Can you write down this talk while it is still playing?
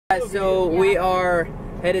So we are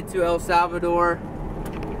headed to El Salvador.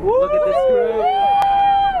 Look at this group.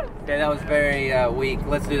 Okay, that was very weak.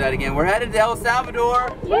 Let's do that again. We're headed to El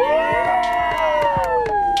Salvador.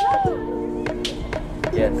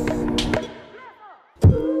 Yes.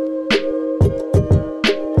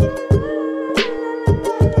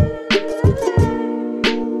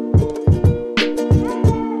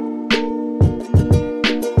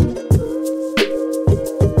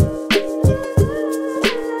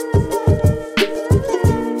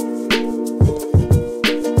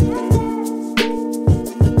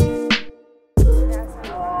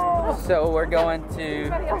 So we're going to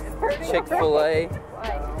Chick-fil-A,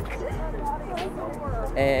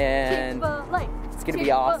 and it's gonna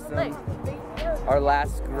be awesome. Our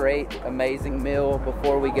last great, amazing meal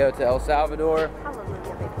before we go to El Salvador.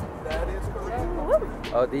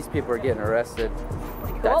 Oh, these people are getting arrested.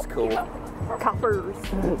 That's cool. Coppers.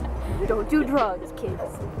 Don't do drugs, kids.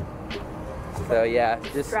 So yeah,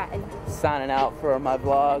 just signing out for my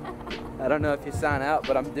vlog. I don't know if you sign out,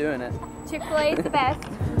 but I'm doing it. Chick-fil-A is the best.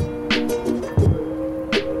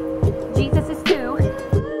 Jesus is too.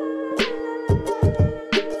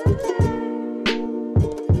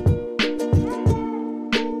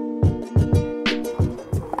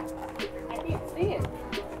 I can't see it.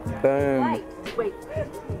 Boom. Wait.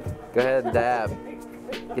 Go ahead and dab.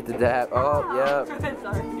 Get the dab. Oh, yep.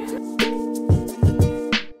 Sorry.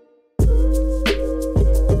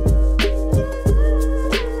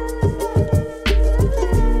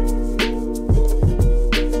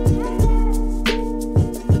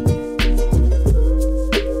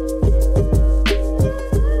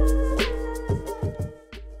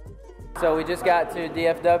 So we just got to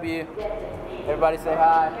DFW. Everybody say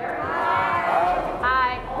hi.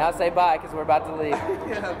 Hi. Now say bye because we're about to leave.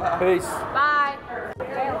 Yeah, bye. Peace. Bye.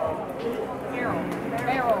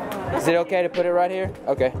 Is it okay to put it right here?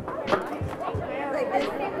 Okay.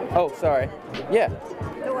 Oh, sorry. Yeah.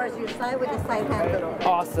 Towards your side with the side handle.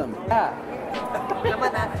 Awesome. Yeah.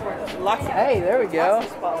 Lots of, Hey, there we go.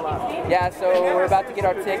 spotlight. Yeah, so we're about to get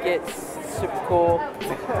our tickets. Super cool.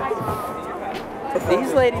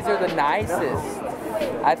 These ladies are the nicest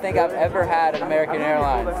I think I've ever had at American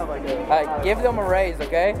Airlines. Give them a raise,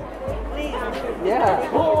 okay? Yeah.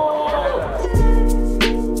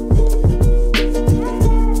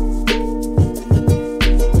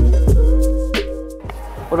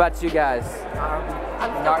 What about you guys?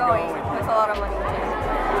 I'm still going. That's a lot of money.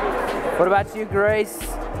 What about you, Grace? I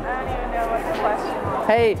don't even know what the question was.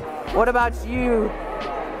 Hey, what about you?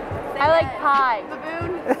 I like pie.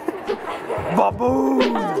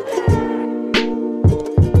 Baboon!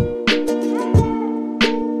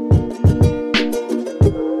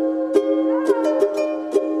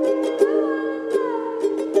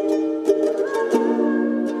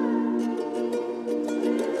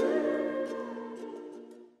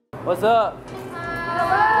 What's up?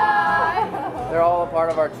 Hello! They're all a part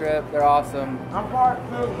of our trip. They're awesome. I'm part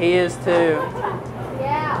too. He is too.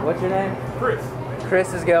 Yeah. What's your name? Chris.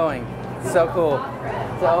 Chris is going. So cool.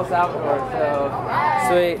 To El Salvador. So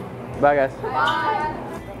sweet. Bye, guys.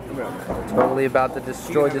 Totally about to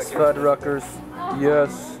destroy this Fuddruckers.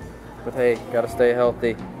 Yes. But hey, gotta stay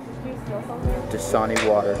healthy. Dasani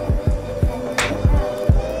water.